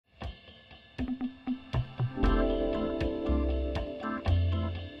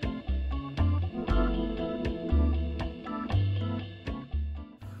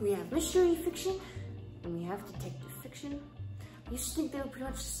mystery fiction and we have detective fiction. I used to think they were pretty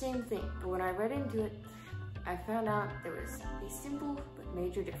much the same thing, but when I read into it, I found out there was a simple but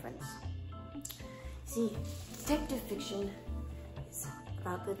major difference. See, detective fiction is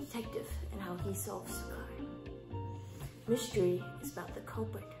about the detective and how he solves the crime. Mystery is about the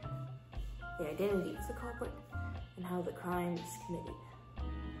culprit, the identity of the culprit, and how the crime is committed.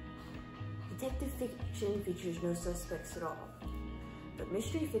 Detective fiction features no suspects at all, but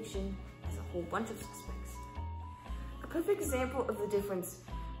mystery fiction has a whole bunch of suspects. A perfect example of the difference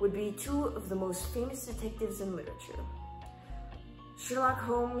would be two of the most famous detectives in literature. Sherlock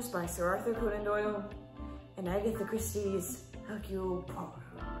Holmes by Sir Arthur Conan Doyle and Agatha Christie's Hercule Poirot.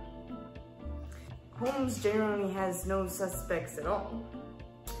 Holmes generally has no suspects at all.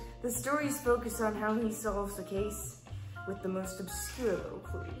 The stories focus on how he solves the case with the most obscure little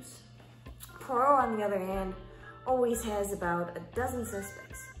clues. Poirot, on the other hand, always has about a dozen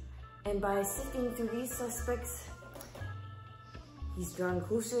suspects, and by sifting through these suspects, he's drawn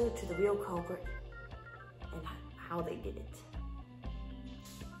closer to the real culprit and how they did it.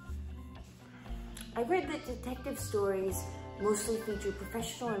 I've read that detective stories mostly feature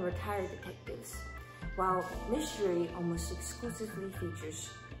professional and retired detectives, while mystery almost exclusively features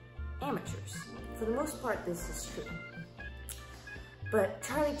amateurs. For the most part, this is true. But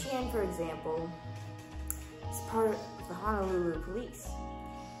Charlie Chan, for example, is part of the Honolulu Police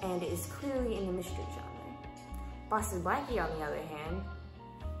and is clearly in the mystery genre. Boston Blackie, on the other hand,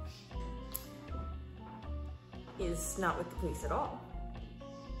 is not with the police at all.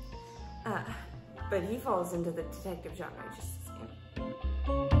 But he falls into the detective genre just